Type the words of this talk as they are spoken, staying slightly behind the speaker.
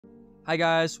Hi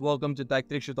guys, welcome to Tech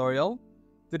Tricks tutorial.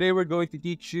 Today we're going to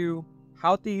teach you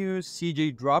how to use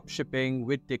CJ Dropshipping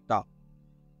with TikTok.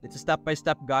 It's a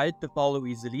step-by-step guide to follow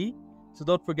easily, so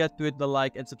don't forget to hit the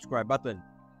like and subscribe button.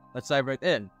 Let's dive right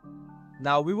in.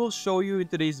 Now we will show you in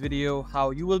today's video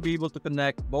how you will be able to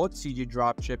connect both CJ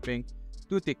Dropshipping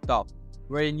to TikTok,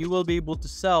 wherein you will be able to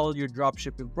sell your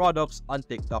dropshipping products on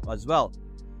TikTok as well.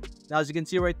 Now as you can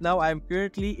see right now, I'm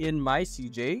currently in my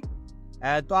CJ.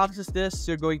 And to access this,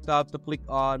 you're going to have to click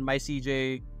on my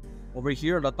CJ over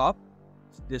here on the top,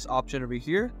 this option over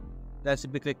here. Then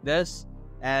simply click this,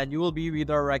 and you will be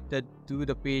redirected to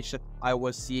the page that I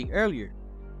was seeing earlier.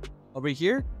 Over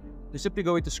here, you're simply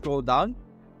going to scroll down.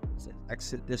 Let's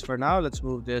exit this for now. Let's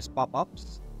move this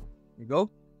pop-ups. There you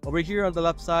go. Over here on the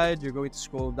left side, you're going to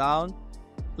scroll down.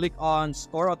 Click on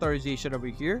Store Authorization over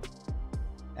here.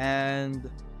 And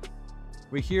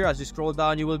over here, as you scroll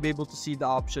down, you will be able to see the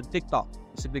option TikTok.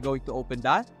 You're simply going to open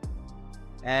that.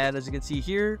 And as you can see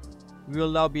here, we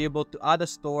will now be able to add a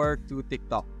store to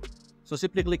TikTok. So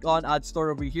simply click on Add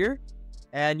Store over here.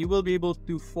 And you will be able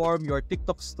to form your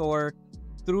TikTok store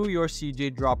through your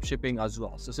CJ Dropshipping as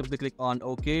well. So simply click on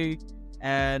OK.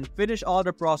 And finish all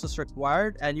the process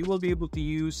required. And you will be able to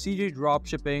use CJ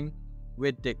Dropshipping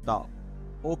with TikTok.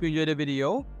 Hope you enjoyed the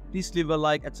video. Please leave a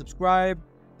like and subscribe.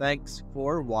 Thanks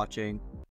for watching.